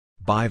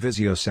Buy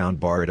Vizio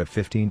Soundbar at a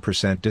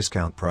 15%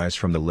 discount price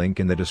from the link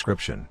in the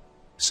description.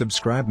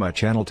 Subscribe my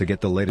channel to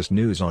get the latest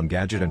news on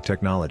gadget and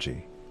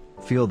technology.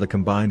 Feel the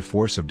combined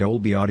force of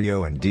Dolby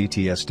Audio and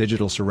DTS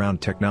digital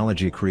surround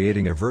technology,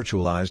 creating a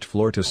virtualized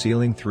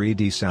floor-to-ceiling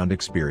 3D sound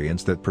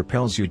experience that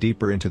propels you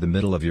deeper into the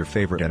middle of your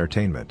favorite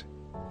entertainment.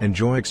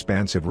 Enjoy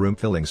expansive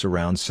room-filling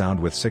surround sound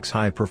with 6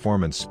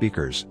 high-performance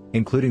speakers,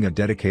 including a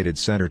dedicated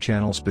center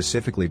channel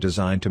specifically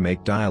designed to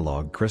make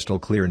dialogue crystal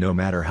clear no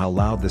matter how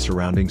loud the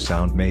surrounding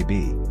sound may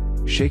be.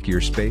 Shake your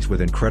space with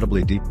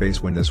incredibly deep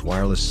bass when this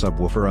wireless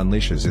subwoofer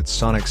unleashes its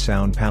sonic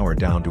sound power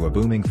down to a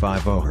booming 50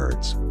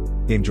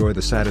 Hz. Enjoy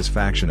the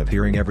satisfaction of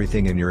hearing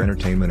everything in your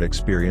entertainment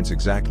experience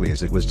exactly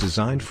as it was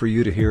designed for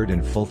you to hear it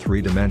in full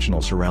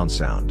 3-dimensional surround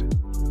sound.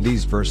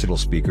 These versatile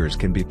speakers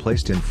can be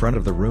placed in front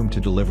of the room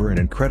to deliver an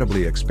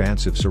incredibly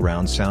expansive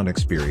surround sound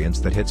experience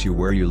that hits you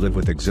where you live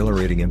with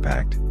exhilarating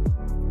impact.